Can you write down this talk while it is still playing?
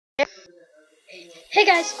Hey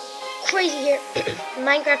guys, Crazy here,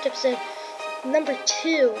 Minecraft episode number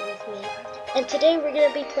 2 with me, and today we're going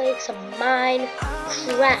to be playing some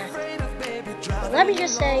Minecraft. And let me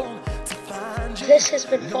just say, this has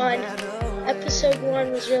been fun. Episode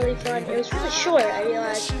 1 was really fun. It was really short, I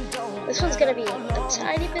realized. This one's going to be a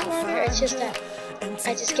tiny bit longer. It's just that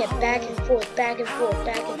I just get back and forth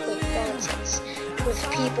nonsense with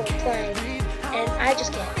people playing, and I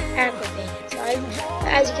just get aggravated. So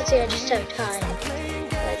as you can see, I just have time.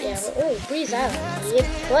 But yeah, oh, Breeze Island, yeah,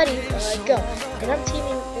 buddy, go. And I'm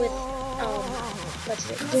teaming with, what's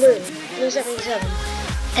it, Blue 77,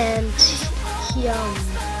 and he,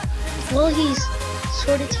 well, he's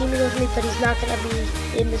sort of teaming with me, but he's not gonna be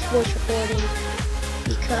in this voice recording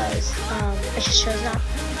because, I just chose not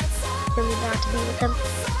for me not to be with him.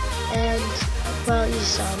 And well,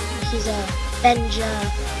 he's a Benja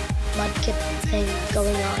Mudkip thing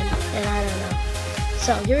going on, and I don't know.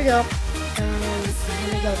 So here we go.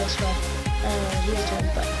 Let me go this way. I don't know what he's doing,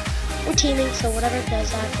 but we're teaming, so whatever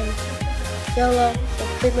does happen, YOLO,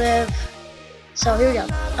 if we live. So here we go.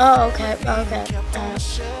 Oh, okay.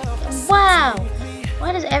 Wow!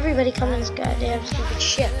 Why does everybody come in this goddamn stupid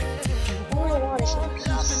ship? All I want is some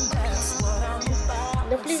peace.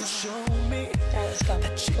 No, please. Alright,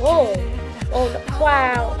 let's go. Oh no.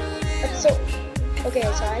 Wow. That's so. Okay,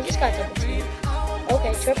 so I just got double team.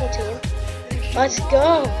 Okay, triple team. Let's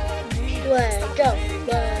go. Lego.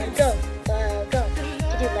 Can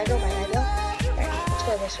you Lego my Lego? Alright, let's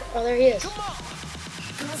go this way. Oh, there he is.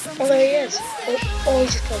 Oh, he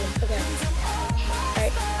just killed him. Okay.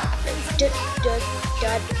 Alright.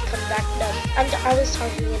 Dad, come back. No. I was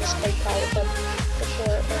talking in a Skype call with him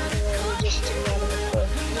before, and we just didn't want to record.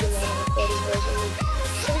 He didn't want to record his voice with me.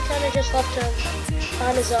 So we kind of just left him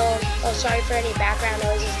on his own. Oh, sorry for any background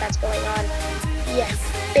noises that's going on. Yeah,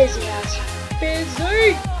 busy ass.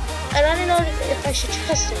 Busy! And I don't know if I should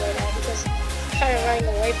trust him right now because I'm kind of running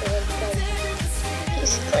away from him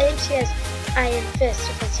because he claims he has iron fists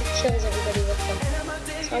because he kills everybody with them.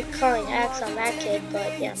 So I'm calling Axe on that kid,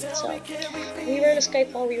 but yeah, so we were in a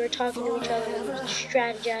Skype call, we were talking to each other, we were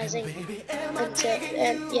strategizing,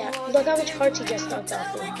 and yeah, look how much hearts he just knocked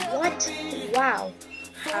off me. What? Wow.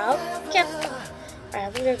 How? Yep. Alright,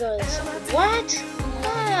 I'm gonna go to this. What?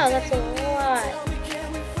 Wow, that's a lot.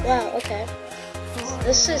 Wow, okay. So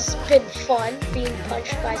this has been fun, being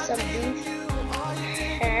punched by some dude.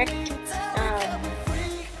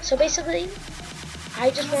 So basically, I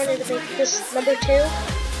just wanted to make this number 2,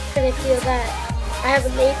 because I feel that I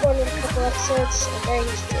haven't made one in a couple episodes, and there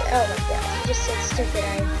he's, oh my god, he just said stupid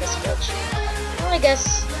iron fist switch. Well, I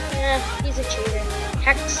guess, yeah, he's a cheater.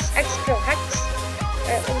 Hex.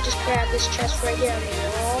 Alright, let me just grab this chest right here on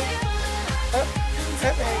the wall. Oh,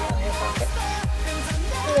 there we go, in pocket.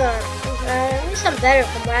 At least I'm better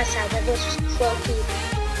from last time. That was just croaky,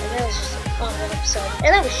 and that was just an awful episode.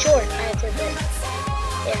 And that was short, I had to admit.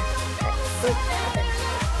 Yeah, that happened.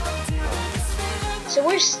 So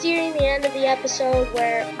we're steering the end of the episode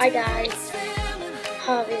where I died.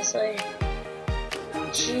 Obviously.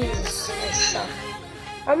 Jesus, I suck.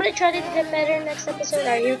 I'm gonna try to get better next episode.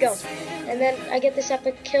 Alright, here we go. And then I get this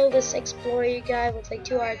epic kill this explorer guy with like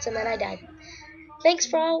 2 hearts, and then I died. Thanks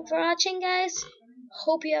for watching, guys.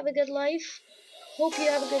 Hope you have a good life. Hope you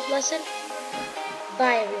have a good lesson.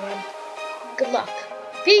 Bye, everyone. Good luck.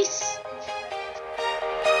 Peace.